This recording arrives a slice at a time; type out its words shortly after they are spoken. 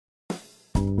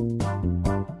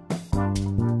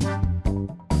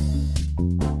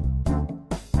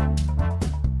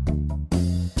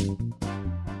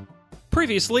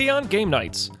Previously on Game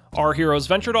Nights, our heroes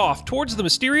ventured off towards the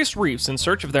mysterious reefs in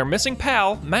search of their missing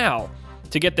pal, Mal.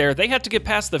 To get there, they had to get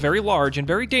past the very large and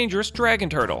very dangerous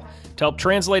dragon turtle. To help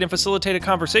translate and facilitate a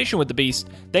conversation with the beast,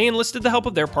 they enlisted the help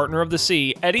of their partner of the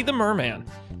sea, Eddie the Merman.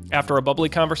 After a bubbly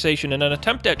conversation and an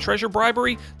attempt at treasure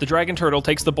bribery, the dragon turtle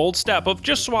takes the bold step of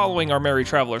just swallowing our merry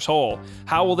travelers whole.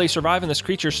 How will they survive in this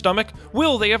creature's stomach?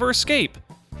 Will they ever escape?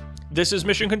 This is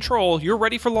Mission Control, you're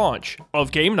ready for launch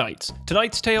of Game Nights.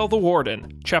 Tonight's tale, The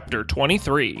Warden, Chapter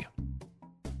 23.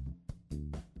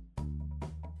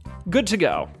 Good to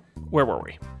go. Where were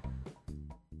we?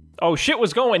 Oh, shit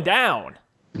was going down.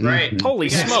 Right. Holy we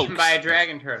got smokes. eaten by a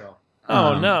dragon turtle.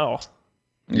 Oh, no.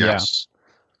 Yes.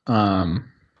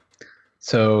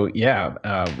 So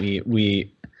yeah,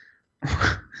 we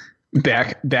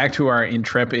back to our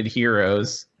intrepid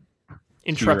heroes.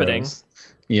 Intrepiding.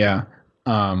 Yeah.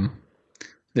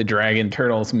 The dragon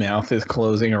turtle's mouth is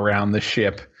closing around the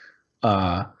ship.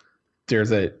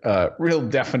 There's a real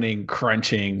deafening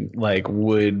crunching, like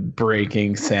wood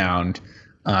breaking sound,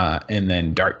 and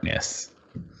then darkness.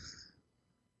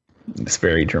 It's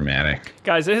very dramatic.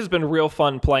 Guys, it has been real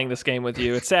fun playing this game with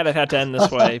you. It's sad it had to end this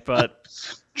way, but...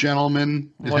 Gentlemen,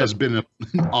 it has been an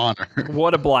honor.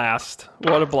 What a blast.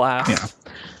 What a blast.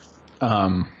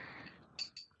 Yeah.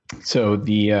 So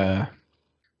the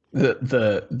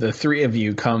three of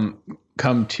you come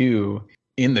to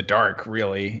in the dark,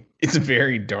 really. It's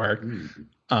very dark.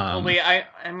 Wait,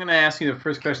 I'm going to ask you the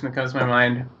first question that comes to my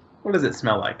mind. What does it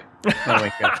smell like? It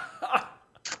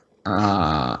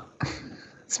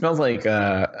smells like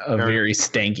a very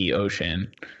stanky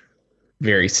ocean.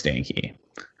 Very stanky.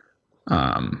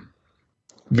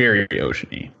 Very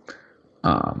oceany.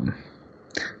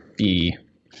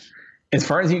 As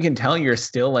far as you can tell, you're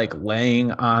still like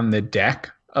laying on the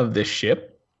deck of the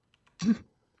ship.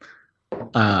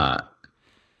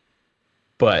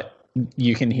 But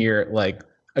you can hear, like,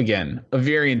 again, a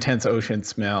very intense ocean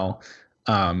smell.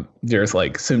 There's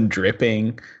like some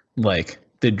dripping, like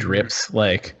the drips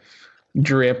like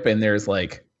drip, and there's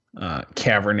like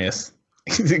cavernous.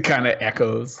 It kind of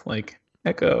echoes, like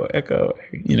echo.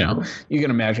 You know, you can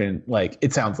imagine, like,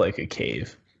 it sounds like a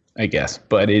cave, I guess,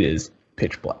 but it is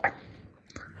pitch black.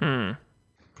 Okay.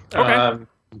 Okay.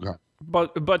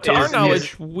 But to our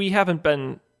knowledge, we haven't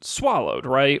been swallowed,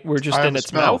 right? We're just in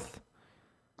its mouth.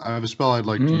 I have a spell I'd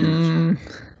like to use.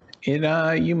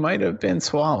 You might have been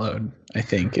swallowed, I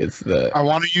think is the... I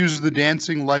want to use the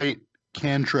dancing light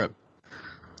cantrip.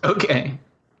 Okay.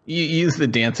 You use the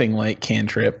dancing light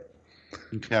cantrip.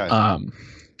 Okay.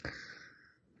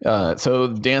 So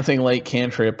dancing light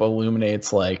cantrip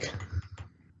illuminates like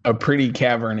a pretty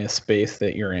cavernous space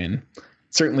that you're in.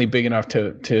 Certainly big enough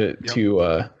to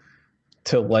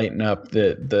lighten up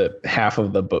the half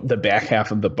of the boat, the back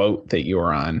half of the boat that you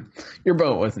were on. Your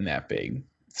boat wasn't that big.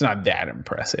 It's not that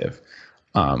impressive.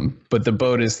 But the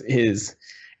boat is it's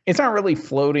not really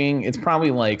floating. It's probably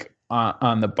like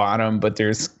on the bottom, but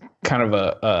there's kind of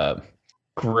a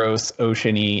gross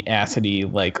oceany,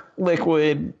 acidy, like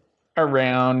liquid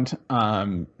around.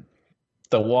 The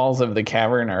walls of the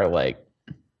cavern are like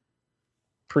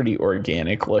pretty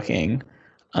organic looking.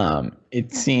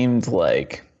 It seemed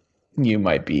like you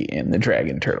might be in the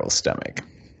dragon turtle's stomach.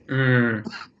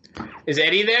 Is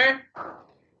Eddie there?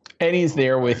 Eddie's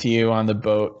there with you on the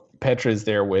boat. Petra's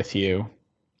there with you.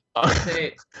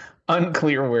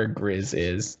 Unclear where Grizz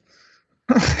is.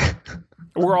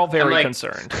 We're all very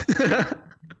concerned.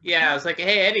 Yeah, I was like,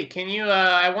 hey, Eddie, can you...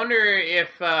 I wonder if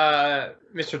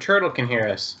Mr. Turtle can hear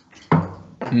us.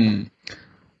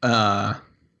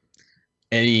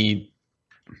 Eddie...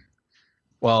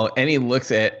 Well, Eddie looks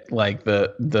at like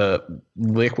the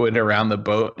liquid around the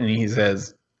boat, and he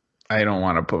says, "I don't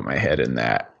want to put my head in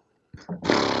that."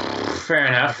 Fair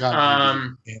enough.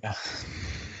 Yeah.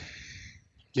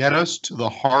 Get us to the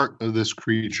heart of this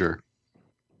creature.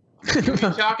 Who are you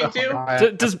talking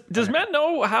to? Does Matt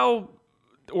know how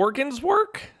organs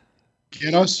work?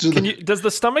 Get us to does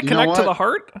the stomach connect to the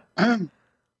heart?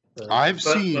 I've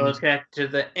seen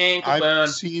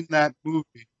that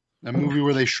movie. That movie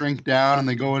where they shrink down and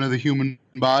they go into the human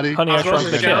body. Honey, I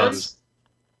Shrunk the Kids.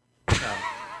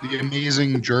 The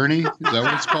Amazing Journey. Is that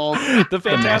what it's called? The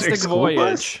Fantastic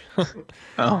Voyage.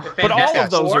 But all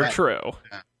of those are true.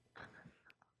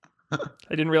 I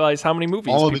didn't realize how many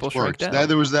movies people shrink down.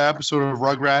 There was the episode of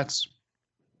Rugrats.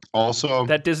 Also,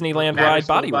 that Disneyland ride,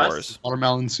 Body Wars.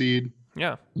 Watermelon Seed.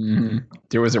 Yeah. Mm-hmm.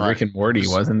 There was a Rick and Morty,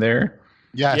 wasn't there?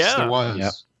 Yes, there was.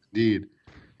 Yep. Indeed.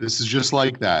 This is just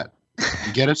like that.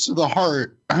 Get us to the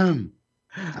heart. And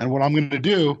what I'm going to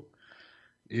do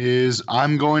is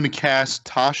I'm going to cast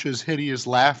Tasha's Hideous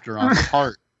Laughter on the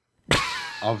heart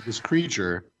of this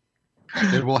creature.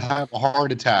 It will have a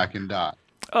heart attack and die.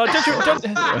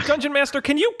 Dungeon Master,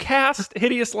 can you cast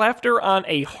Hideous Laughter on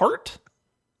a heart?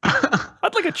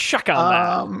 I'd like a check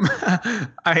on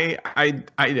that.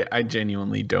 I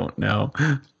genuinely don't know.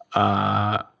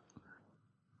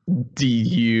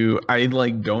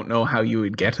 Don't know how you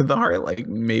would get to the heart. Like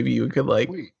maybe you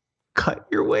could cut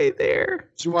your way there.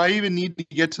 Do I even need to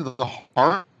get to the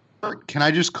heart? Can I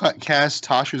just cast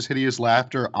Tasha's Hideous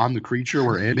Laughter on the creature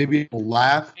we're in? Maybe it'll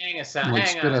laugh and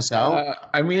spit us out.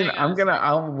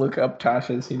 I'll look up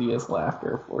Tasha's Hideous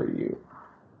Laughter for you.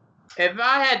 If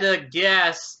I had to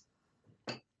guess,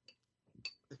 the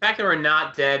fact that we're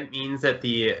not dead means that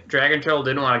the dragon turtle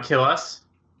didn't want to kill us.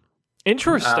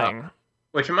 Interesting.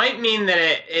 Which might mean that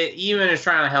it even is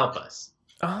trying to help us.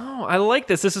 Oh, I like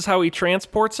this. This is how he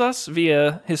transports us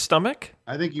via his stomach?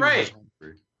 I think he was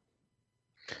hungry.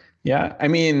 Yeah, I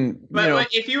mean... But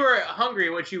if you were hungry,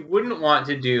 what you wouldn't want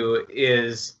to do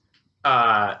is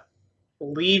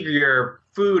leave your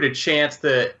food a chance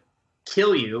to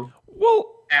kill you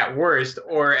at worst,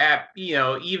 or at,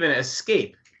 even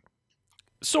escape.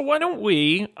 So why don't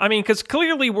we... I mean, because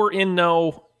clearly we're in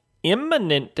no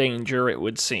imminent danger, it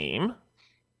would seem.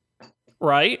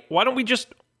 Right? Why don't we just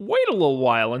wait a little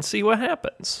while and see what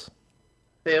happens?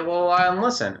 Stay a little while and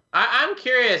listen. I'm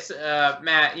curious,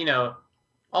 Matt,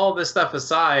 all this stuff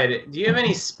aside, do you have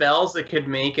any spells that could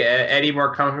make Eddie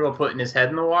more comfortable putting his head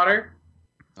in the water?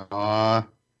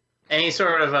 Any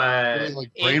sort of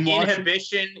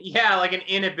inhibition? Yeah, like an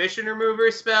inhibition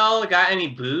remover spell. Got any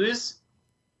booze?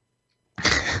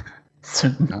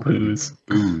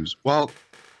 Booze. Well,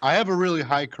 I have a really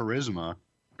high charisma.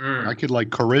 I could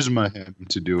charisma him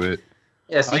to do it.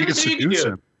 Yeah, see what you can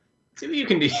do. See what you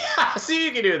can do. See what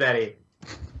you can do with Eddie.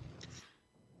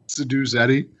 Seduce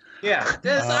Eddie? Yeah,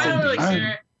 I don't really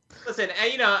care. Listen,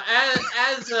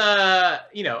 as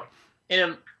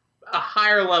in a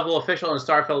higher level official in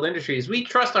Starfield Industries, we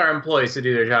trust our employees to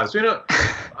do their jobs.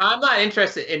 I'm not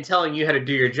interested in telling you how to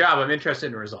do your job. I'm interested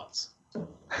in results.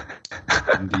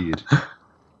 Indeed.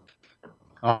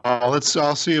 I'll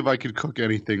see if I can cook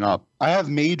anything up. I have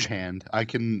Mage Hand. I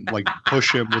can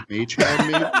push him with Mage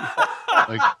Hand, maybe.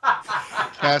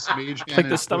 Cast Mage Hand. Like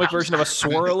the stomach version of a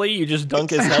swirly. You just dunk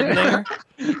his head in there.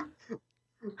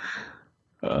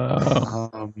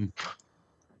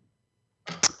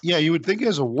 Yeah, you would think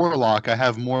as a warlock, I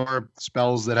have more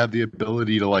spells that have the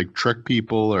ability to trick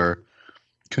people or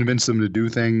convince them to do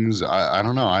things. I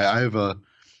don't know. I have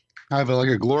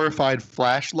a glorified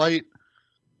flashlight,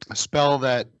 a spell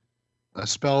that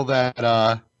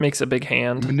makes a big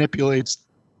hand, manipulates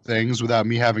things without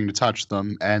me having to touch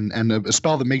them, and a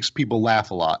spell that makes people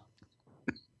laugh a lot.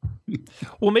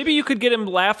 Well, maybe you could get him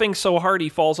laughing so hard he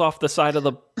falls off the side of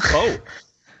the boat.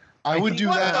 I would do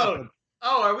that. Boat?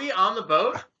 Oh, are we on the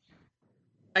boat?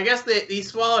 I guess he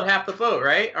swallowed half the boat,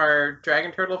 right? Our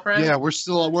dragon turtle friend? Yeah,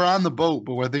 we're on the boat,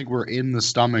 but I think we're in the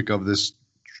stomach of this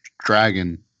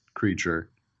dragon creature.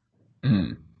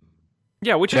 Mm.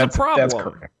 Yeah, which is a problem. That's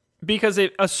correct. Because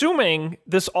assuming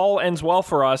this all ends well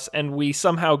for us and we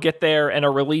somehow get there and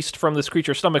are released from this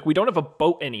creature's stomach, we don't have a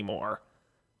boat anymore.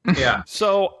 Yeah.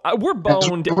 So we're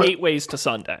boned 8 ways to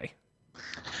Sunday.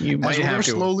 You might have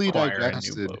to acquire a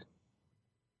new boat.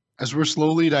 As we're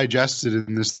slowly digested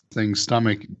in this thing's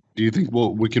stomach, do you think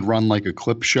we could run a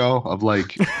clip show of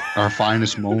our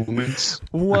finest moments?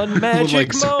 One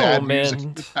magic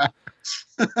moment.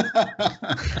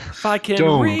 If I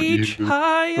can reach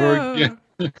higher.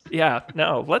 Yeah,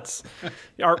 no, let's.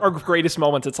 Our greatest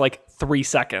moments, it's 3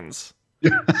 seconds.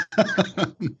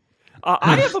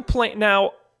 I have a plan.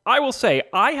 Now, I will say,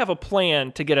 I have a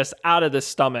plan to get us out of this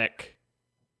stomach.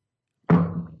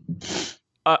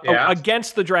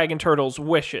 Against the dragon turtle's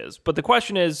wishes. But the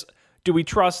question is, do we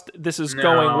trust this is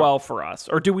going well for us?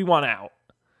 Or do we want out?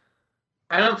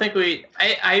 I don't think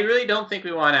I really don't think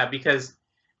we want out, because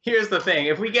here's the thing.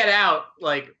 If we get out,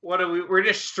 what are we? We're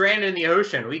just stranded in the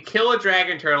ocean. We kill a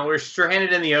dragon turtle, we're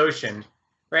stranded in the ocean.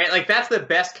 Right? That's the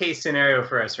best case scenario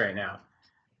for us right now.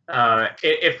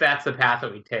 If that's the path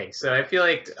that we take. So I feel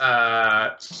like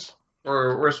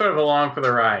we're sort of along for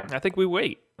the ride. I think we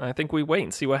wait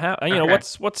and see what happens.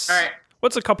 Okay.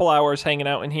 What's a couple hours hanging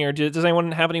out in here? Does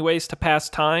anyone have any ways to pass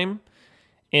time?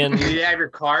 Do you have your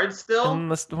cards still?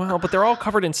 Well, but they're all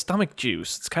covered in stomach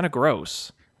juice. It's kind of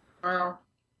gross. Well,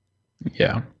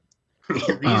 yeah.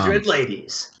 These red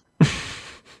ladies.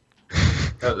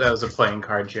 That was a playing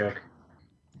card joke.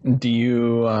 Do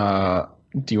you want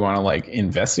to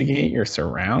investigate your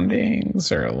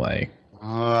surroundings or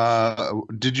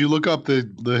did you look up the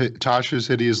Tasha's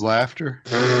Hideous Laughter?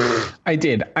 I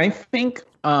did. I think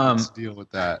let's deal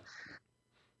with that.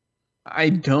 I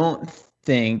don't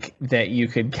think that you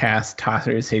could cast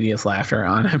Tosser's Hideous Laughter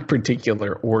on a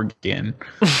particular organ.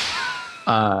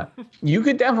 You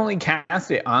could definitely cast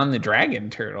it on the dragon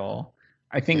turtle.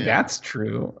 I think that's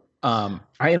true.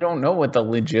 I don't know what the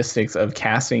logistics of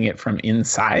casting it from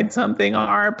inside something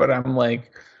are, but I'm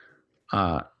like,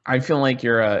 I feel like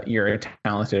you're a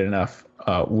talented enough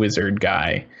wizard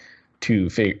guy to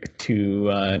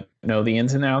know the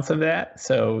ins and outs of that.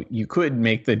 So you could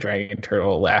make the dragon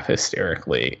turtle laugh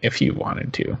hysterically if you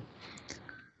wanted to.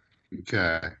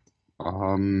 Okay.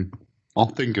 I'll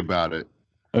think about it.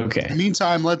 Okay. In the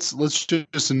meantime, let's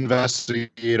just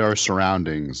investigate our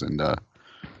surroundings and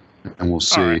we'll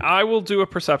see. All right, I will do a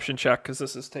perception check because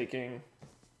this is taking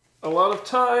a lot of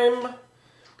time.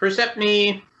 Percept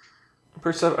me.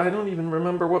 I don't even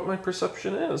remember what my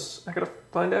perception is. I gotta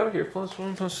find out here.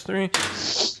 +1,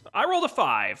 +3. I rolled a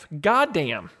 5. God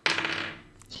damn.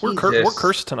 We're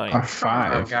cursed tonight. A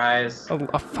 5, guys.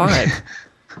 A 5.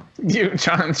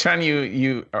 John,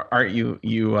 you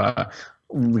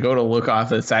go to look off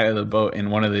the side of the boat,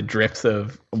 and one of the drips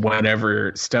of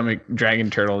whatever stomach dragon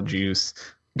turtle juice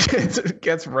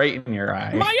gets right in your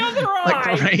eye. My other eye! Like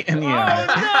right in the eye.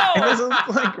 No! And this is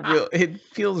like real. It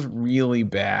feels really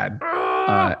bad.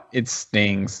 It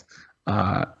stings.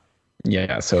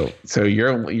 Yeah. So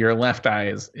your left eye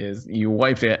is you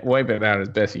wipe it out as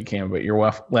best you can, but your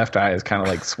left eye is kind of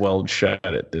like swelled shut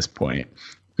at this point.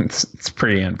 It's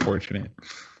pretty unfortunate.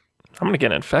 I'm gonna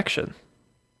get an infection.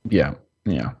 Yeah.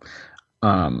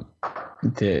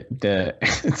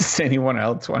 Does anyone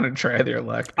else want to try their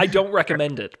luck? I don't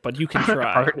recommend it, but you can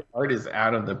try. Art is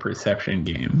out of the perception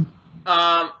game.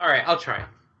 All right, I'll try.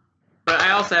 But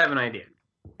I also have an idea.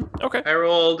 Okay. I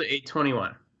rolled a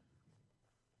 21.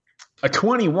 A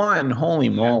 21? Holy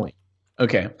moly.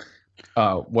 Okay.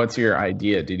 What's your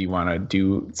idea? Did you want to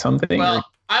do something? Well,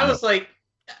 I was like,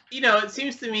 it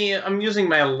seems to me I'm using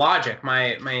my logic,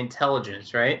 my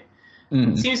intelligence, right?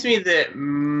 Mm. It seems to me that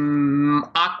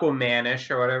Aquamanish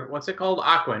or whatever, what's it called?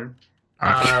 Aquan.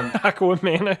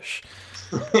 Aquamanish.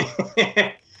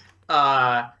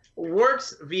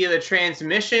 Works via the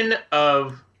transmission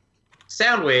of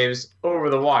sound waves over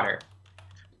the water.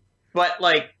 But,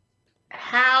 like,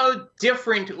 how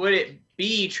different would it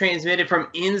be transmitted from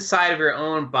inside of your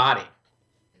own body?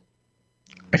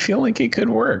 I feel like it could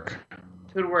work.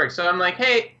 Could work. So I'm like,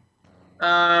 hey,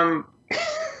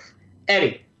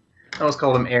 Eddie. I almost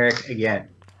called him Eric again.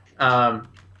 Why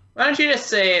don't you just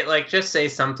say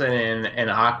something in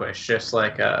Aquish, just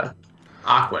like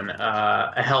Aquan,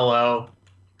 a hello,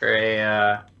 or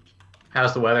a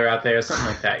how's the weather out there, something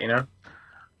like that,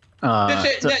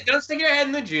 Don't stick your head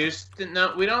in the juice.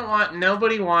 No, we don't want.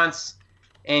 Nobody wants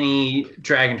any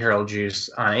dragon turtle juice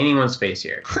on anyone's face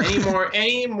here.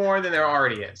 Any more than there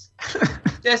already is.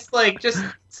 Just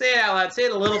say it out loud. Say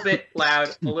it a little bit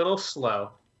loud, a little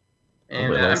slow.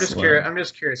 And I'm just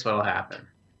curious what'll happen.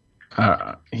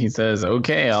 He says,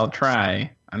 "Okay, I'll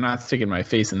try. I'm not sticking my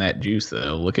face in that juice,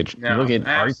 though. Look at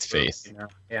Art's face.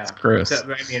 Yeah, it's gross. So,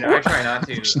 I try not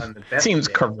to. On the best Seems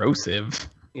day. corrosive.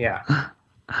 Yeah.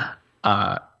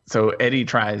 So Eddie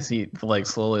tries. He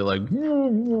slowly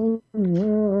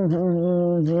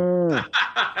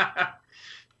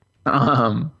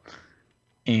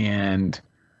and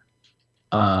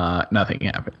nothing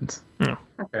happens.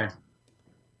 Okay.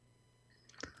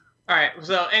 All right.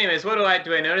 So, anyways, what do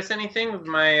I notice anything with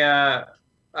my?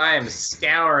 I am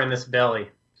scouring this belly.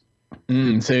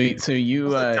 So you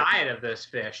what's the diet of this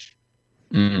fish?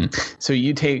 So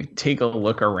you take a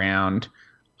look around.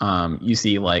 You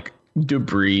see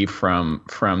debris from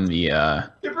the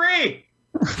debris.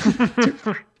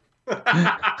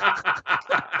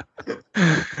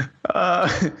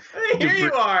 Here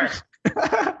you are.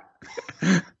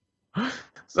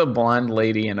 It's a blonde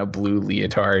lady in a blue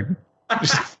leotard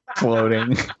just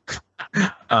floating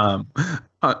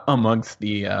amongst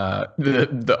the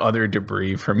other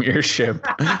debris from your ship.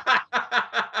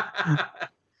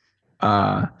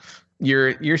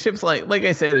 Your ship's like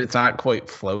I said, it's not quite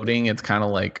floating. It's kind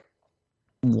of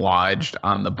lodged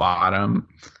on the bottom.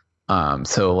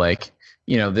 So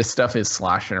this stuff is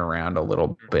sloshing around a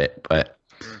little bit, but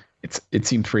it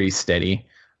seems pretty steady.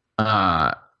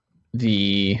 Let's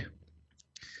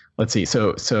see.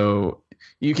 So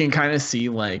you can kind of see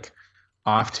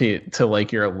off to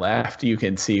your left, you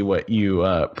can see what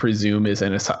you presume is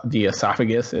the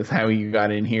esophagus is how you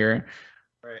got in here.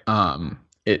 Right.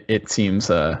 It seems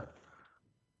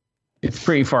it's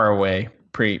pretty far away,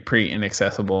 pretty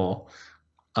inaccessible.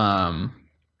 And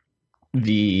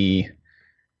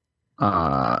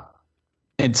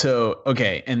so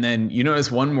okay, and then you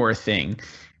notice one more thing,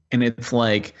 and it's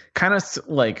kind of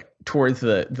towards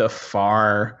the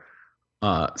far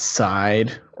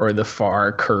side or the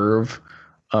far curve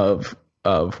of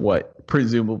what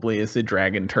presumably is the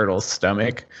dragon turtle's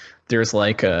stomach, there's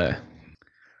like it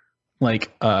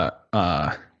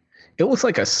looks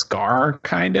like a scar,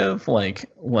 kind of like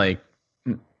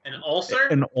An ulcer?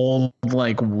 an old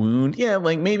like wound. Yeah,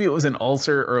 like maybe it was an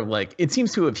ulcer, or like it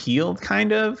seems to have healed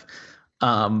kind of.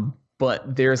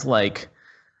 But there's like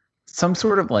some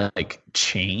sort of like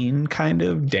chain kind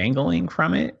of dangling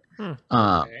from it. Okay.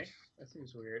 That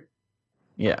seems weird.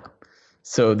 Yeah.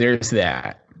 So there's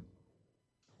that.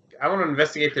 I want to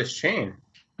investigate this chain.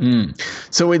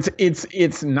 So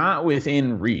it's not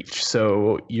within reach.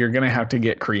 So you're gonna have to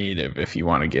get creative if you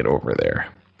want to get over there.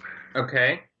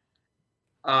 Okay.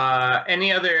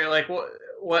 Any other, like,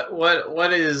 what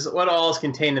all is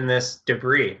contained in this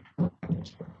debris?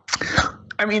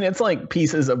 I mean, it's like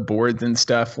pieces of boards and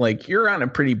stuff. Like, you're on a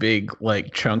pretty big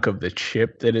like chunk of the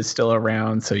ship that is still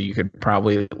around, so you could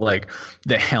probably, like,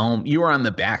 the helm. You were on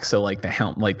the back, so like the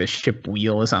helm, like the ship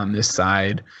wheel is on this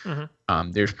side.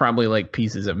 Mm-hmm. There's probably like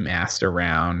pieces of mast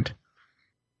around.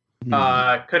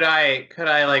 Could I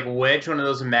like wedge one of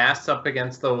those masts up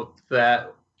against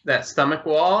that stomach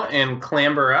wall and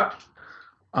clamber up?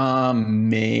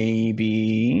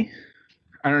 Maybe.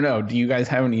 I don't know. Do you guys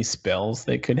have any spells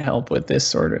that could help with this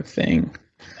sort of thing?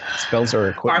 Spells or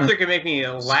equipment? Arthur could make me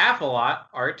laugh a lot.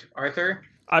 Arthur?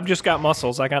 I've just got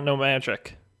muscles. I got no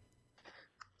magic.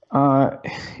 Are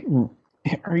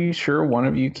you sure one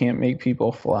of you can't make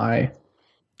people fly?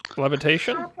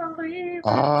 Levitation?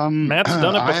 Matt's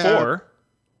done it before.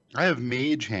 I have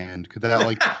mage hand. Could that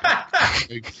like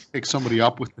pick somebody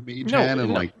up with the mage hand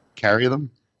and like carry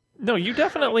them? No, you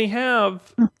definitely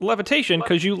have levitation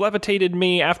because you levitated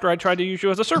me after I tried to use you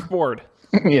as a surfboard.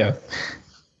 Yeah.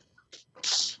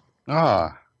 I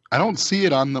don't see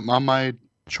it on my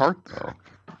chart though.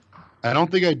 I don't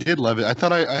think I did levitate.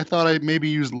 I thought I maybe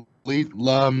used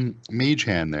mage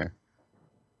hand there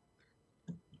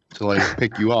to like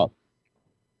pick you up.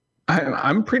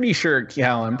 I'm pretty sure,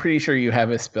 Cal. I'm pretty sure you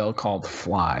have a spell called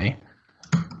Fly.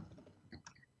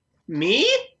 Me?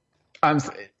 I'm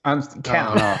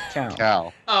Cal. No. Cal.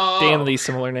 Cal. Oh. Damn these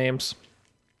similar names.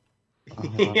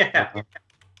 Yeah.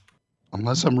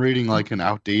 Unless I'm reading like an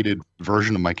outdated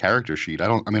version of my character sheet. I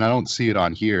don't see it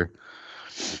on here.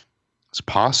 It's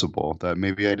possible that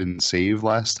maybe I didn't save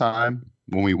last time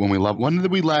when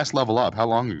did we last level up? How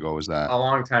long ago was that? A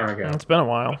long time ago. It's been a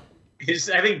while.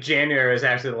 I think January was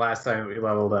actually the last time we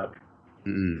leveled up.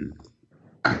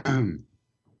 I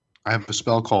have a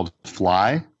spell called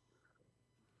Fly.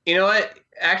 You know what?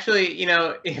 Actually,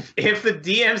 if the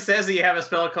DM says that you have a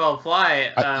spell called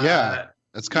Fly,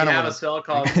 that's kind of a spell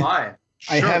called Fly.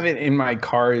 Sure. I have it in my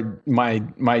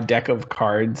my deck of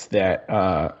cards that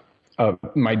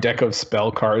my deck of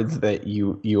spell cards that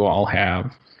you all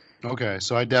have. Okay,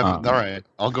 so I definitely all right.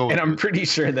 I'll go. And I'm pretty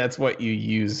sure that's what you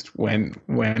used when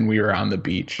we were on the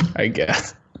beach, I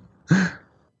guess.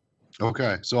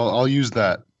 Okay, so I'll use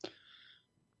that.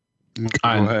 Go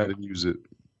ahead and use it.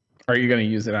 Are you going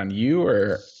to use it on you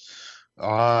or?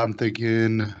 I'm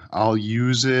thinking I'll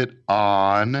use it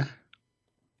on.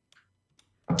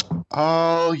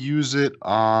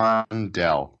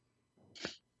 Dell.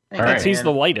 He's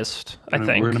the lightest, I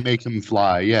think. We're gonna make him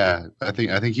fly. Yeah, I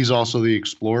think he's also the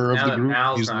explorer of the group.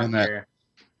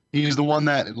 He's the one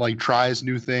that like tries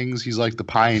new things. He's like the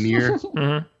pioneer.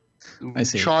 Mm-hmm. I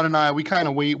see. Sean and I, we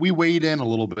weighed in a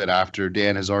little bit after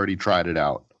Dan has already tried it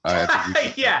out.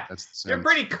 Yeah, you're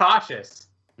pretty cautious.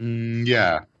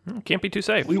 Yeah, can't be too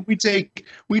safe. We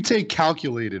take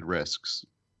calculated risks.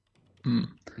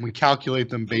 We calculate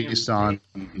them based on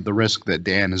the risk that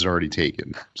Dan has already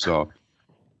taken. So,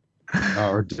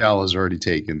 or Dell has already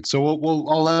taken. So I'll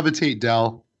levitate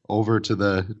Dell over to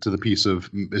the piece of.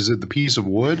 Is it the piece of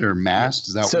wood or mast?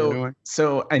 Is that what we're doing?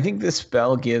 So I think this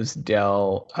spell gives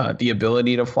Dell the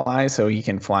ability to fly, so he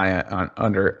can fly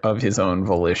under of his own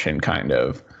volition, kind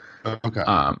of. Okay.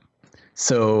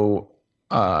 So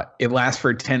it lasts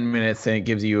for 10 minutes and it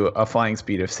gives you a flying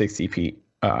speed of 60 feet.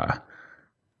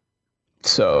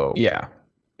 So yeah,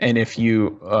 and if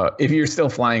you're still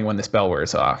flying when the spell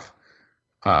wears off,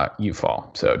 you fall.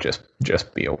 So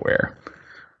just be aware.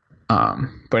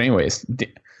 But anyways,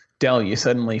 Dell, you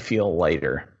suddenly feel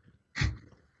lighter.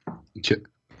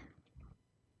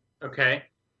 Okay,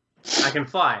 I can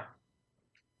fly.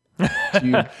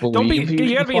 You Don't be.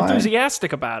 You gotta be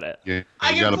enthusiastic about it. Yeah,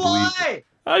 I can fly.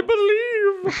 I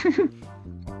believe.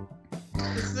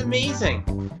 This is amazing.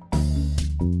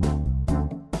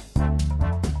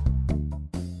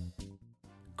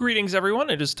 Greetings,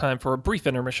 everyone. It is time for a brief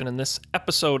intermission in this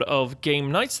episode of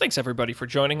Game Nights. Thanks, everybody, for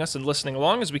joining us and listening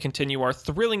along as we continue our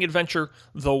thrilling adventure,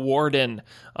 The Warden.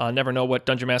 Never know what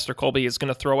Dungeon Master Colby is going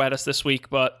to throw at us this week,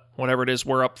 but whatever it is,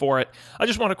 we're up for it. I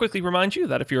just want to quickly remind you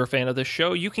that if you're a fan of this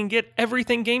show, you can get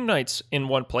everything Game Nights in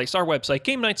one place. Our website,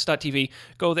 GameNights.tv.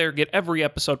 Go there, get every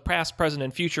episode, past, present,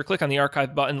 and future. Click on the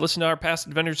archive button. Listen to our past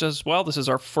adventures as well. This is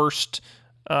our first...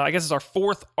 I guess it's our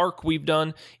fourth arc we've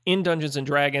done in Dungeons &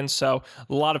 Dragons, so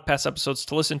a lot of past episodes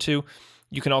to listen to.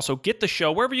 You can also get the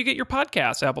show wherever you get your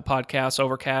podcasts, Apple Podcasts,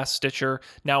 Overcast, Stitcher,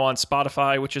 now on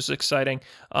Spotify, which is exciting.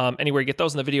 Anywhere you get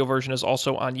those, and the video version is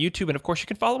also on YouTube. And, of course, you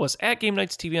can follow us at Game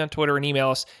Nights TV on Twitter and email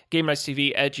us,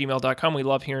 GameNightsTV@gmail.com. We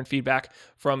love hearing feedback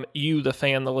from you, the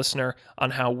fan, the listener,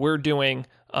 on how we're doing,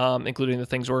 including the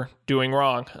things we're doing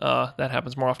wrong. That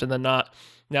happens more often than not.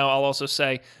 Now, I'll also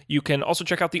say you can also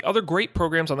check out the other great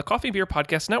programs on the Coffee and Beer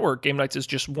Podcast Network. Game Nights is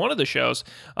just one of the shows,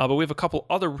 but we have a couple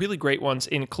other really great ones,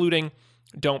 including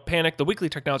Don't Panic, the weekly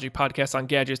technology podcast on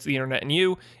gadgets, the internet, and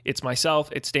you. It's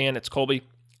myself, it's Dan, it's Colby.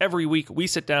 Every week, we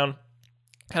sit down,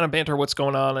 kind of banter what's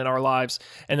going on in our lives,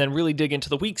 and then really dig into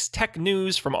the week's tech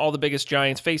news from all the biggest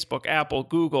giants, Facebook, Apple,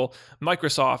 Google,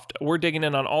 Microsoft. We're digging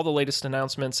in on all the latest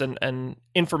announcements and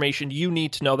information you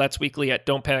need to know. That's weekly at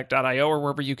don'tpanic.io or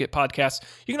wherever you get podcasts.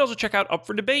 You can also check out Up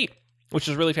for Debate, which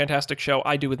is a really fantastic show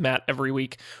I do with Matt every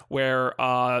week, where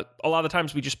a lot of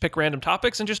times we just pick random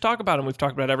topics and just talk about them. We've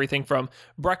talked about everything from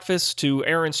breakfast to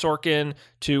Aaron Sorkin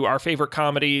to our favorite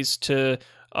comedies to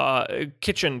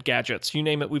kitchen gadgets, you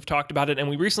name it, we've talked about it. And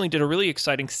we recently did a really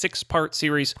exciting 6-part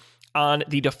series on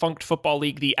the defunct football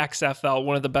league, the XFL,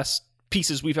 one of the best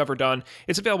pieces we've ever done.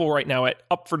 It's available right now at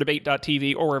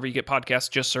upfordebate.tv or wherever you get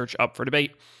podcasts. Just search Up for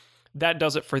Debate. That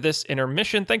does it for this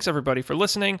intermission. Thanks everybody for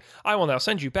listening. I will now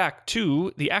send you back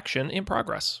to the action in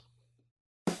progress.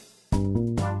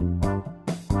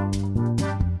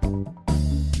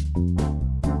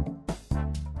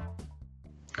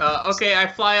 Okay, I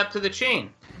fly up to the chain.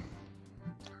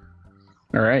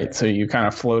 All right, so you kind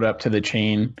of float up to the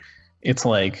chain. It's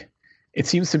like, it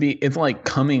seems to be, it's like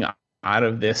coming out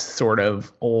of this sort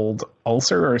of old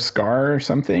ulcer or scar or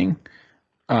something.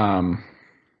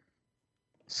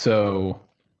 So,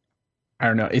 I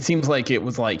don't know. It seems like it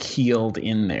was like healed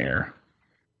in there.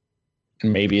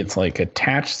 And maybe it's like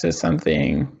attached to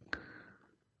something.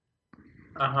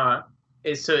 Uh-huh.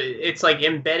 So it's like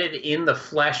embedded in the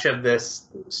flesh of this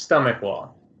stomach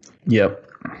wall.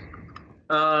 Yep.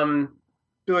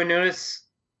 Do I notice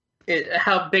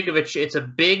how big of it's a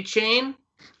big chain?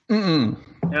 Mm-mm.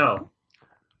 No.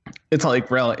 It's like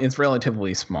it's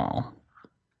relatively small.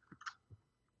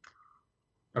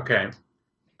 Okay.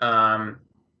 I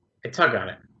tug on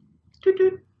it.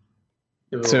 Doot-doot.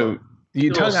 So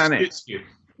you tug on it. Scoot.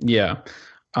 Yeah.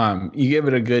 You give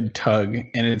it a good tug,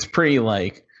 and it's pretty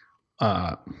like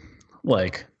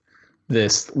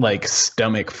this like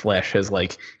stomach flesh has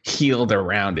like healed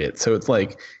around it. So it's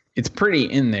like it's pretty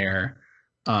in there.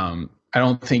 I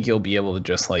don't think you'll be able to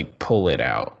just like pull it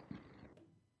out.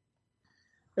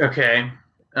 Okay.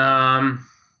 Do I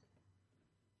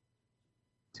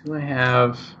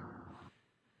have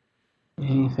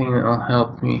anything that'll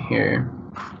help me here?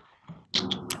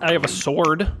 I have a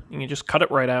sword. You can just cut it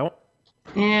right out.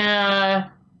 Yeah.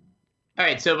 All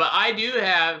right. So, but I do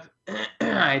have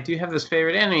this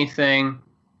favorite enemy thing.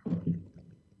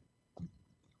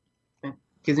 It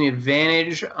gives me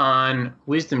advantage on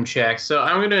wisdom checks. So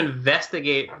I'm going to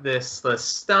investigate the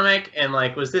stomach and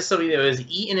like, was this something that was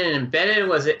eaten and embedded?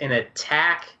 Was it an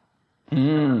attack? So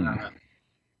I'm going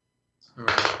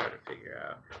to try to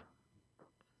figure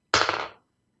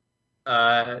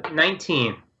out.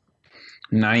 19.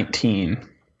 19.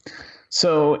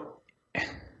 So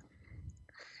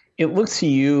it looks to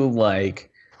you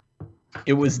like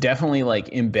it was definitely like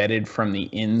embedded from the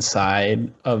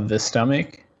inside of the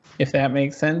stomach, if that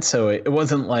makes sense. So it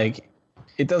wasn't like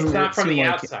it doesn't. It's not from the like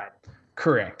outside.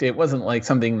 Correct. It wasn't like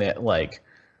something that like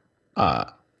I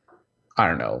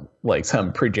don't know, like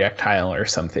some projectile or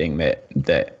something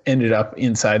that ended up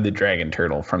inside the dragon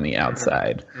turtle from the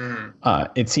outside.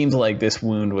 Mm-hmm. It seems like this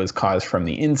wound was caused from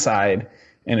the inside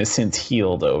and has since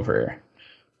healed over.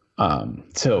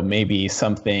 So maybe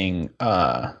something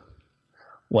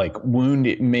like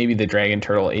wounded. Maybe the dragon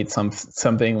turtle ate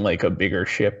something like a bigger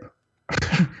ship.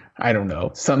 I don't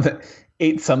know.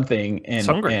 Ate something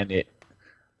and it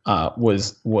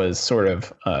was sort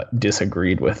of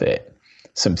disagreed with it.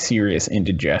 Some serious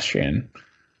indigestion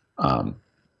of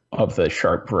the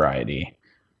sharp variety.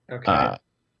 Okay.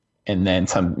 And then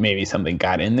maybe something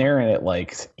got in there and it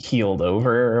like healed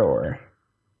over, or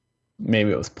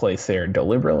maybe it was placed there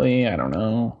deliberately. I don't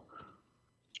know.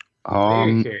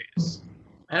 Very curious.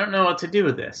 I don't know what to do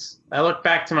with this. I look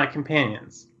back to my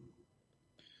companions.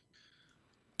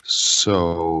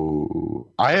 So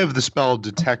I have the spell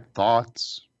Detect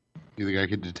Thoughts. You think I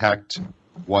could detect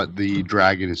what the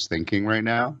dragon is thinking right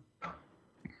now?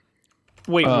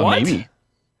 Wait, what? Maybe.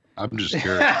 I'm just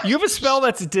curious. You have a spell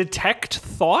that's Detect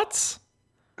Thoughts?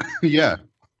 Yeah.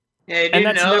 Yeah, And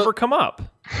that's never come up.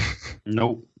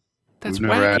 Nope. That's We've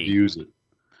never had to wacky. use it.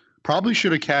 Probably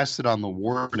should have cast it on the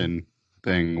Warden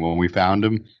thing when we found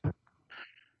him.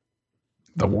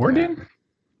 The Warden?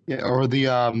 Yeah, or the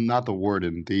not the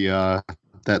Warden, the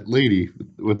that lady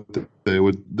with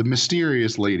the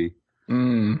mysterious lady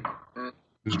Mm.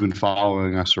 who's been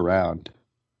following us around.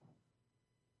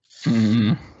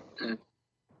 Mm.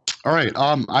 All right,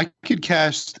 I could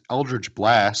cast Eldritch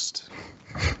Blast.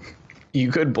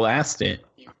 You could blast it.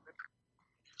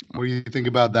 What do you think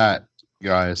about that,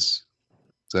 guys?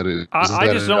 Is that I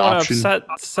just an don't want option? to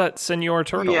upset Senor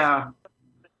Turtle. Yeah.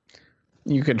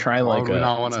 You could try Why like would we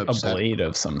not wanna a upset? blade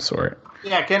of some sort.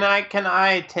 Yeah, can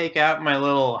I take out my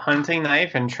little hunting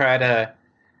knife and try to,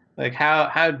 like,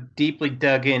 how deeply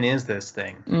dug in is this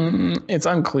thing? It's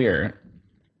unclear.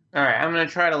 All right, I'm gonna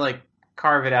try to like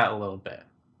carve it out a little bit.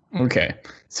 Okay,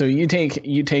 so you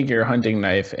take your hunting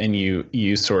knife and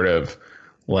you sort of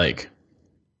like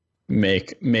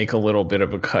make a little bit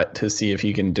of a cut to see if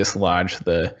you can dislodge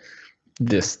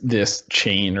this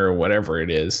chain or whatever it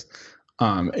is,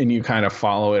 and you kind of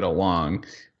follow it along,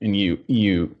 and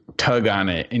you tug on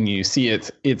it, and you see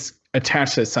it's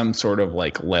attached to some sort of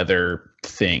like leather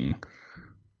thing.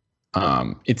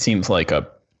 It seems like a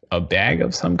bag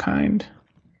of some kind,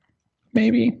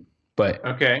 maybe, but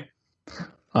Okay.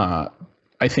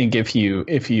 I think if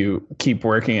you keep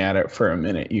working at it for a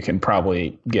minute, you can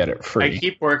probably get it free. I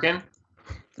keep working.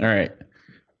 All right.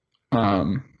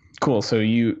 Cool. So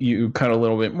you cut a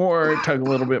little bit more, tug a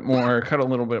little bit more, cut a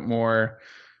little bit more,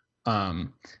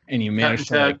 and you manage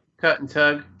Cut and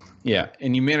tug. yeah,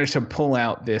 and you manage to pull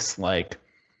out this like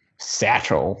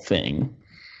satchel thing.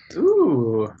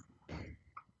 Ooh.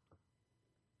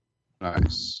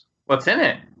 Nice. What's in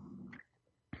it?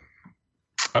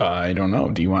 I don't know.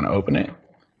 Do you want to open it?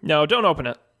 No, don't open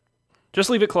it. Just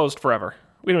leave it closed forever.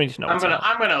 We don't need to know. I'm what's in it.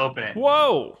 gonna open it.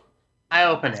 Whoa! I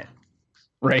open it.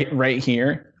 Right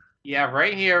here. Yeah,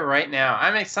 right here, right now.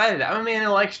 I'm excited. I'm a man who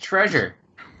likes treasure.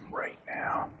 Right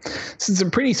now. So it's a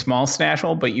pretty small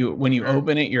satchel, but when you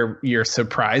open it, you're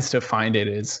surprised to find it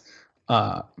is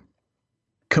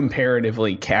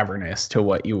comparatively cavernous to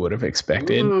what you would have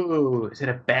expected. Ooh, is it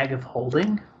a bag of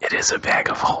holding? It is a bag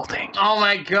of holding. Oh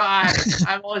my god!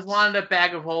 I've always wanted a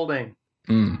bag of holding.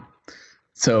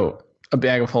 So a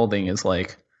bag of holding is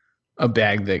like a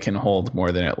bag that can hold more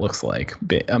than it looks like.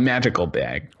 A magical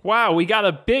bag. Wow, we got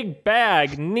a big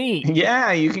bag. Neat.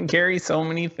 Yeah, you can carry so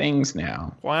many things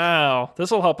now. Wow, this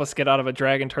will help us get out of a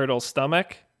dragon turtle's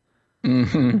stomach.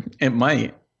 It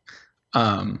might.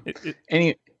 Go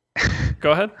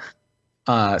ahead.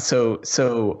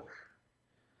 So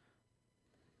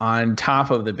on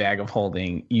top of the bag of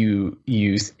holding, you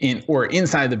use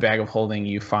inside the bag of holding,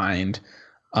 you find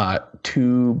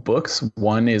two books.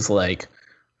 One is like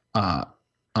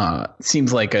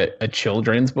seems like a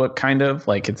children's book, kind of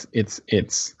like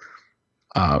it's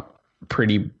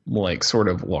pretty like sort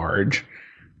of large,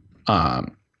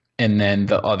 and then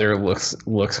the other looks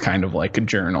kind of like a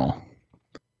journal.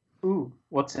 Ooh,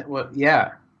 what's it? What?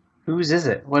 Yeah, whose is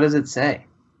it? What does it say?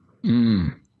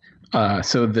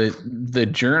 So the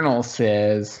journal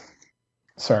says.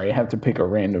 Sorry, I have to pick a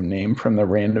random name from the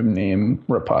random name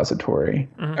repository.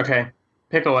 Okay,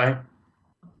 pick away.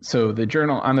 So the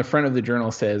journal on the front of the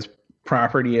journal says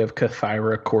property of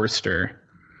Cathyra Corster.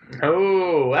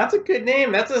 Oh, that's a good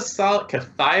name. That's a solid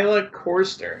Cathyla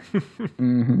Corster.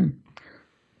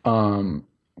 I'm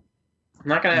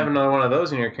not gonna have another one of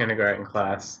those in your kindergarten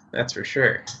class. That's for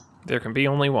sure. There can be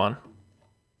only one.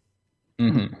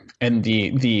 And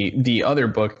the other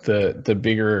book, the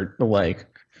bigger like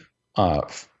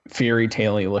fairy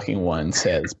tale-y looking one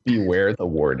says beware the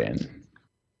warden.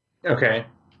 Okay.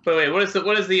 But wait, what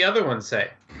does the other one say?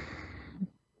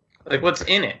 Like, what's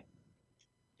in it?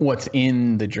 What's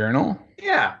in the journal?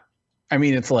 Yeah. I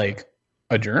mean, it's like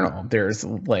a journal. There's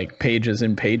like pages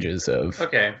and pages of.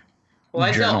 Okay. Well,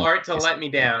 I tell Art to let me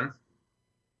down.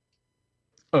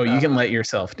 Oh, you can let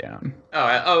yourself down.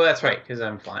 Oh, that's right, because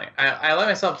I'm flying. I let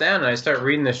myself down and I start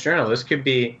reading this journal. This could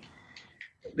be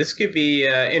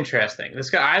interesting.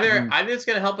 This could either it's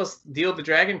going to help us deal with the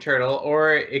dragon turtle,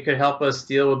 or it could help us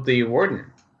deal with the warden.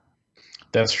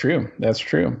 That's true.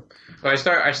 So I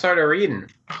started reading.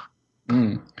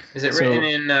 Is it written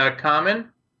in common?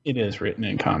 It is written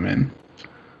in common.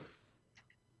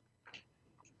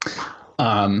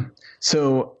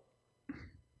 So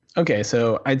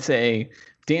I'd say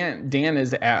Dan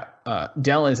is at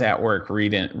Dell is at work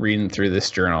reading through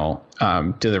this journal.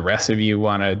 Do the rest of you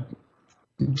want to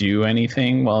do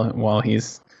anything while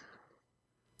he's?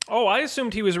 Oh, I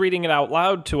assumed he was reading it out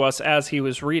loud to us as he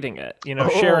was reading it.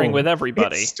 Sharing with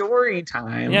everybody. It's story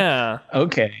time. Yeah.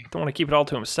 Okay. Don't want to keep it all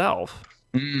to himself.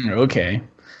 Okay.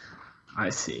 I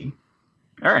see.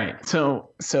 All right.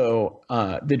 So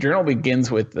the journal begins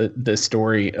with the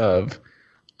story of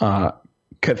Kathyra,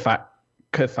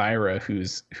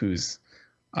 who's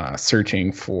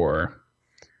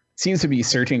seems to be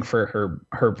searching for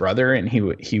her brother, and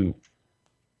he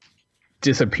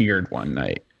disappeared one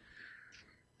night.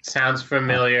 Sounds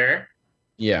familiar.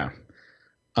 Yeah.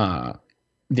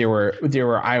 There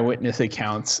were eyewitness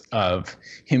accounts of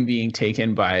him being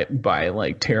taken by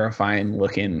like terrifying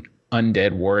looking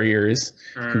undead warriors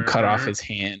who cut off his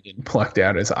hand and plucked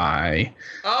out his eye.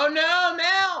 Oh no,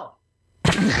 Mel!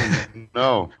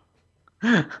 No.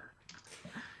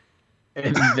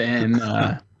 And then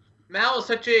Mal is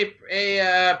such a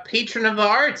patron of the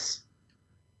arts.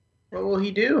 What will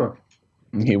he do?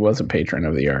 He was a patron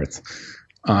of the arts.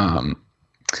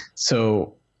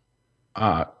 So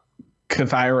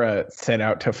Kathyra set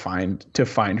out to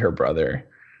find her brother.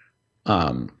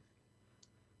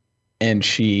 And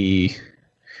she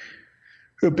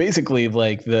basically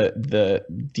like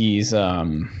these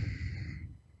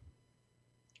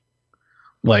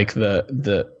like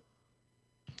the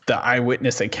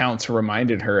eyewitness accounts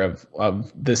reminded her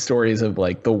of the stories of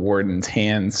like the warden's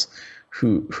hands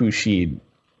who she,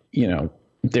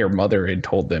 their mother had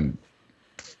told them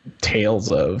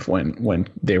tales of when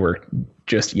they were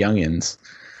just youngins.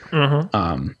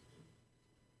 Mm-hmm.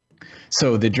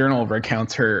 So the journal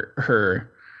recounts her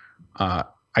I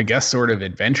guess sort of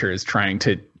adventures trying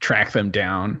to track them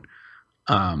down.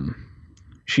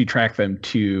 She tracked them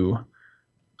to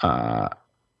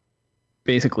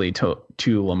basically to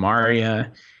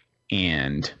Lamaria,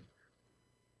 and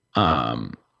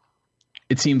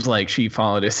it seems like she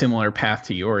followed a similar path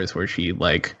to yours, where she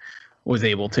like was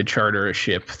able to charter a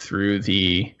ship through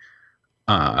the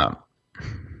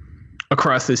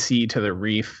across the sea to the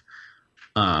reef.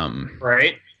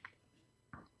 Right.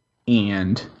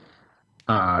 And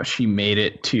she made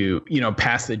it to,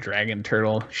 past the dragon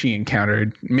turtle she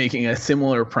encountered, making a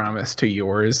similar promise to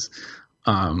yours,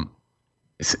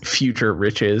 future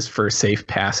riches for safe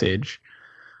passage.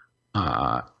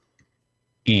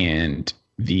 And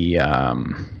the,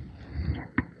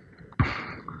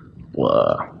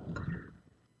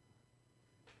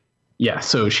 yeah,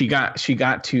 so she got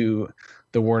to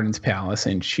the warden's palace,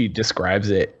 and she describes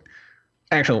it.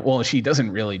 Actually, well, she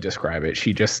doesn't really describe it.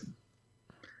 She just,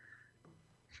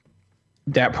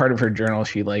 that part of her journal,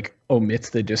 she like omits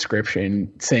the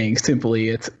description, saying simply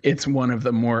it's one of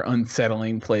the more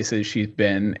unsettling places she's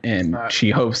been, and she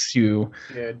hopes to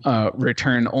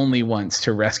return only once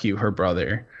to rescue her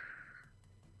brother.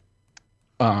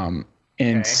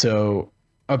 And so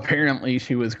apparently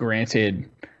she was granted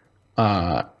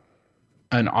an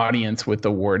audience with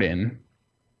the warden,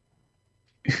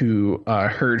 who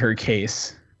heard her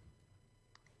case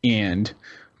and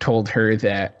told her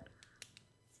that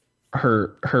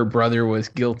her brother was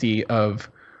guilty of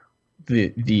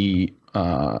the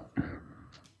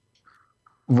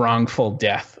wrongful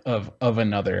death of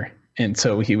another, and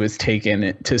so he was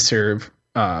taken to serve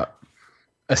a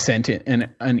sentence,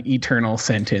 an eternal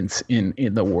sentence in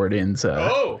the warden's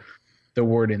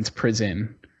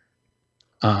prison.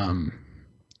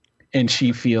 And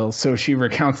she feels, so she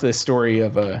recounts this story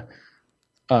of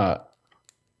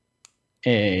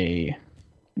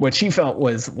what she felt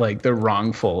was like the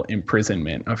wrongful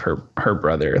imprisonment of her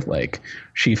brother. Like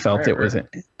she felt it was an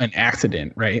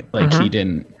accident, right? Like he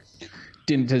didn't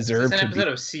deserve to be. Is this an episode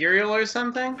of Serial or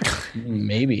something?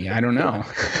 Maybe, I don't know.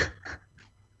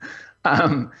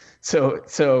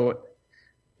 So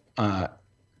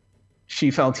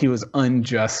she felt he was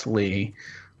unjustly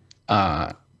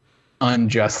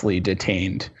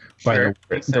detained by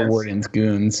the warden's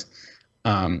goons,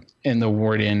 and the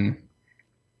warden,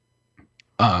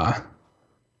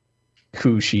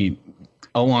 who she,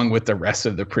 along with the rest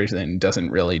of the prison,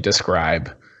 doesn't really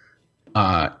describe,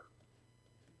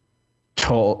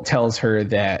 tells her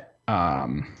that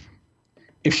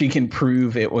if she can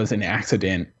prove it was an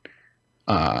accident,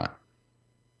 her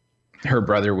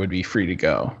brother would be free to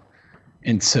go.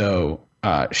 And so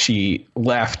she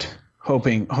left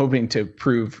hoping to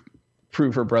prove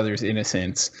her brother's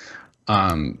innocence.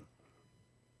 But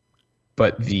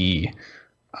the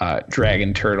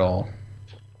dragon turtle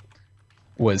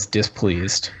was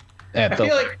displeased at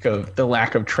the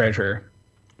lack of treasure.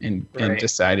 and Right.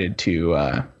 decided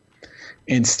to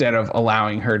instead of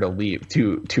allowing her to leave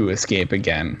to escape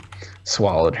again,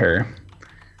 swallowed her.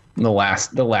 The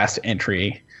last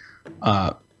entry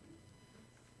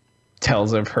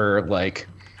tells of her like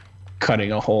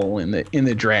cutting a hole in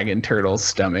the dragon turtle's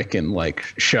stomach and like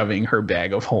shoving her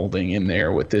bag of holding in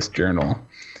there with this journal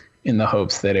in the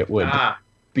hopes that it would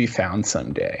be found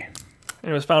someday.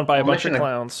 It was found by a bunch of Mission-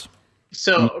 clowns.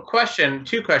 So,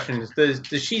 two questions.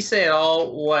 Does she say at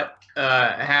all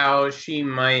how she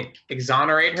might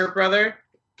exonerate her brother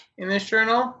in this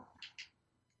journal?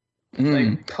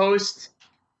 Like post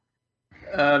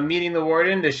meeting the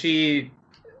warden, is she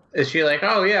like,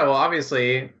 oh yeah, well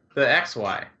obviously the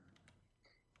XY?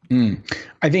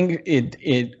 I think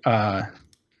it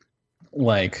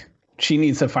like she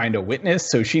needs to find a witness,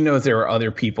 so she knows there are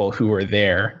other people who were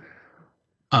there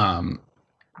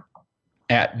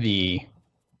at the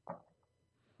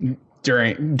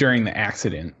during the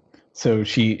accident. So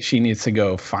she needs to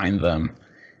go find them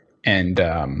and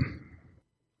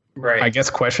Right. I guess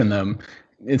question them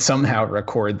and somehow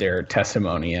record their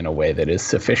testimony in a way that is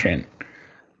sufficient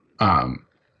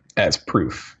as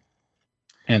proof.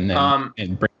 And then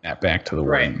and bring that back to the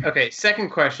Right. warden. Okay. Second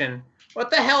question: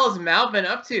 what the hell has Mal been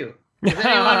up to? Does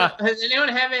anyone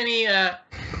have any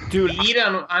Dude, lead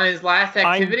on his last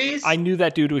activities? I knew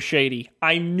that dude was shady.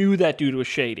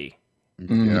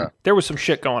 Yeah. There was some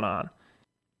shit going on.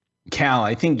 Cal,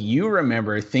 I think you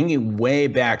remember thinking way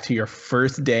back to your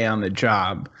first day on the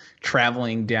job,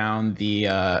 traveling down the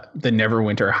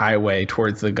Neverwinter Highway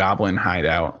towards the Goblin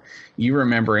hideout. You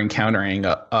remember encountering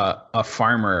a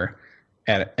farmer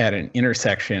at an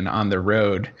intersection on the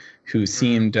road who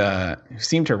seemed to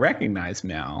recognize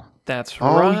Mal. That's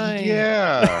Oh right.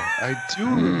 yeah, I do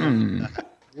remember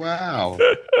that. Wow.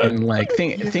 And like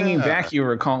thinking back, you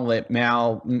recall that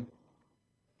Mal,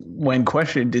 when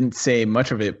questioned, didn't say much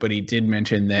of it, but he did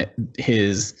mention that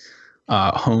his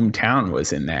hometown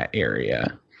was in that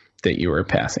area that you were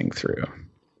passing through.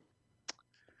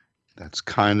 That's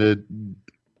kind of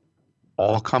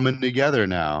all coming together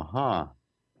now, huh?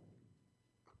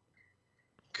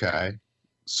 Okay.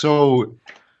 So,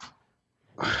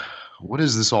 what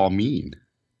does this all mean?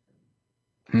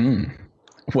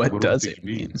 What do does you it think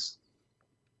mean?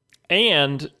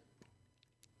 And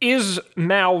is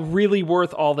Mal really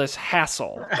worth all this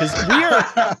hassle? Because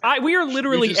we are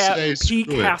literally just at say, peak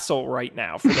 "Screw it." hassle right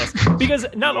now for this. Because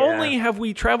not only have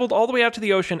we traveled all the way out to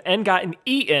the ocean and gotten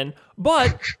eaten,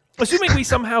 but assuming we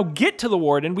somehow get to the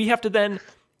warden, we have to then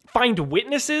find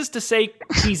witnesses to say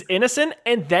he's innocent,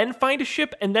 and then find a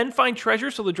ship, and then find treasure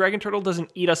so the dragon turtle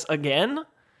doesn't eat us again.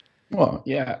 Well,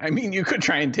 yeah. I mean, you could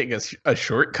try and take a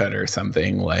shortcut or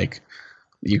something. Like,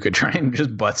 you could try and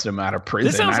just bust him out of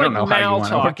prison. This sounds I don't like know how you Mal want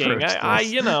talking. to approach this.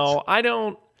 I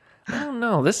don't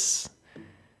know. This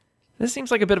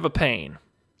seems like a bit of a pain.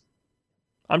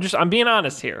 I'm being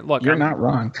honest here. Look, You're not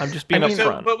wrong. I'm just being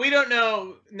upfront. But we don't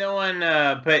know. No one.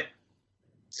 But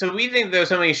so we think there's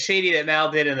something shady that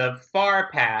Mal did in the far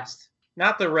past,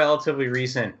 not the relatively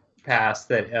recent past,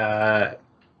 that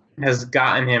has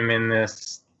gotten him in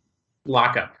this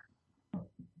lockup.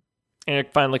 And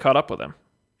it finally caught up with him.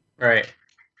 Right.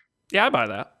 Yeah, I buy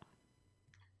that.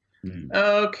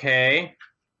 Okay.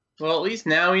 Well, at least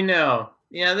now we know.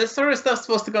 Yeah, this sort of stuff's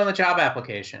supposed to go in the job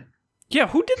application. Yeah,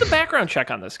 who did the background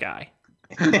check on this guy?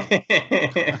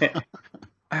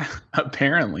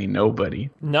 Apparently, nobody.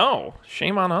 No,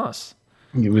 shame on us.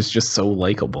 He was just so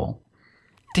likable.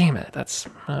 Damn it, that's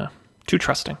too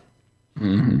trusting.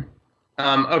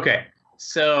 Okay,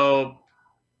 so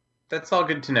that's all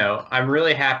good to know. I'm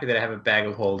really happy that I have a bag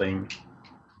of holding.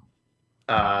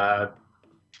 Now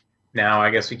I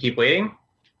guess we keep waiting.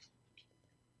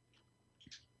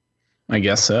 I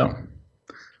guess so.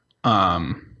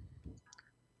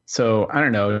 So I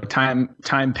don't know.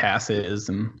 Time passes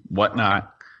and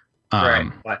whatnot.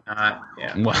 Right. Whatnot.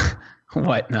 Yeah.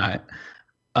 Whatnot.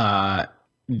 How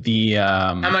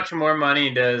much more money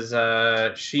does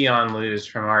Shion lose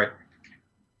from Art?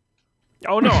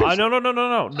 Oh no! No!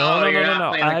 You're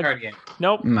not playing the card game.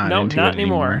 Nope. Not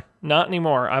anymore. Not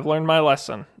anymore. I've learned my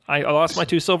lesson. I lost my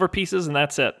 2 silver pieces, and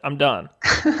that's it. I'm done.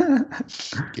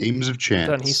 Games of chance.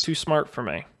 Done. He's too smart for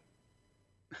me.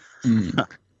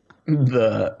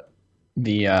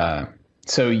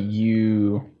 So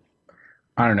you,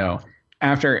 I don't know.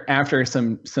 After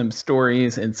some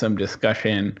stories and some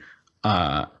discussion,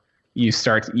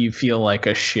 you feel like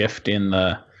a shift in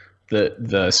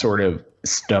the sort of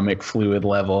stomach fluid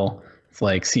level. It's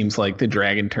like, seems like the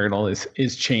dragon turtle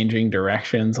is changing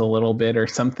directions a little bit or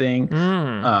something.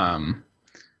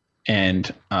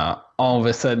 And all of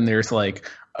a sudden there's like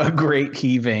a great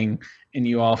heaving and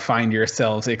you all find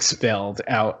yourselves expelled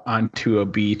out onto a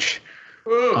beach.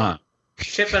 Ooh.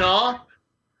 Ship and all?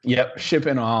 Yep, ship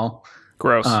and all.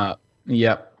 Gross.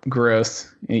 Yep,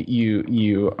 gross.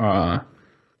 You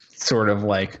sort of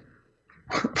like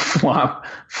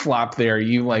flop there.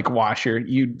 You like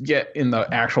you get in the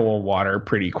actual water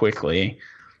pretty quickly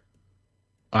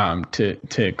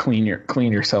to clean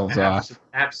yourselves off.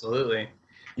 Absolutely.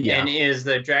 Yeah. And is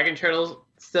the dragon turtle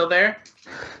still there?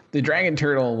 The dragon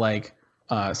turtle like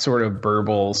sort of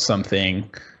burbles something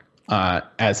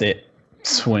as it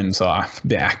swims off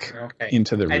back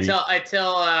into the reef. I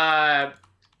tell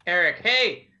Eric,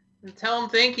 hey, tell him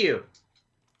thank you.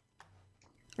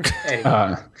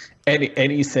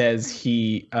 Eddie says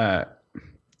he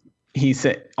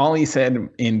said all he said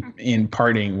in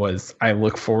parting was, "I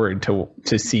look forward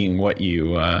to seeing what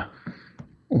you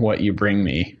bring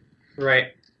me." Right.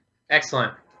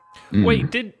 Excellent.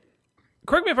 Wait,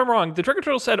 correct me if I'm wrong. The Dragon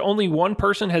Turtle said only one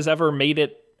person has ever made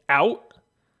it out.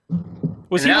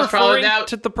 Was he referring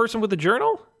to the person with the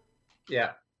journal?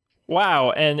 Yeah.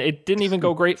 Wow, and it didn't even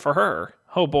go great for her.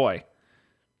 Oh boy.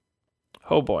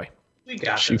 Oh boy.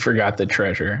 She forgot the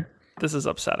treasure. This is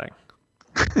upsetting.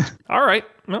 All right.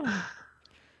 Well,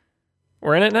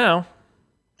 we're in it now.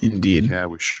 Indeed. Yeah,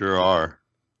 we sure are.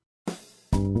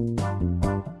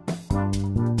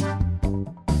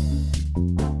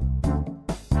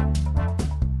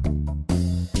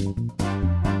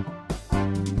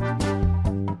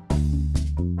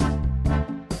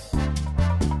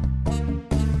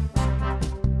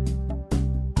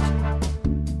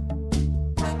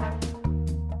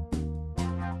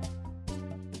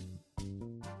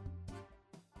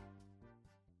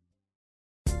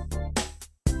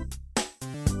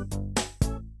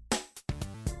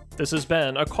 This has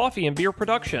been a Coffee and Beer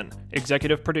production,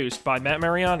 executive produced by Matt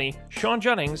Mariani, Sean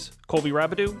Jennings, Colby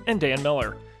Rabideau, and Dan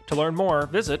Miller. To learn more,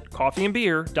 visit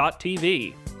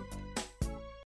coffeeandbeer.tv.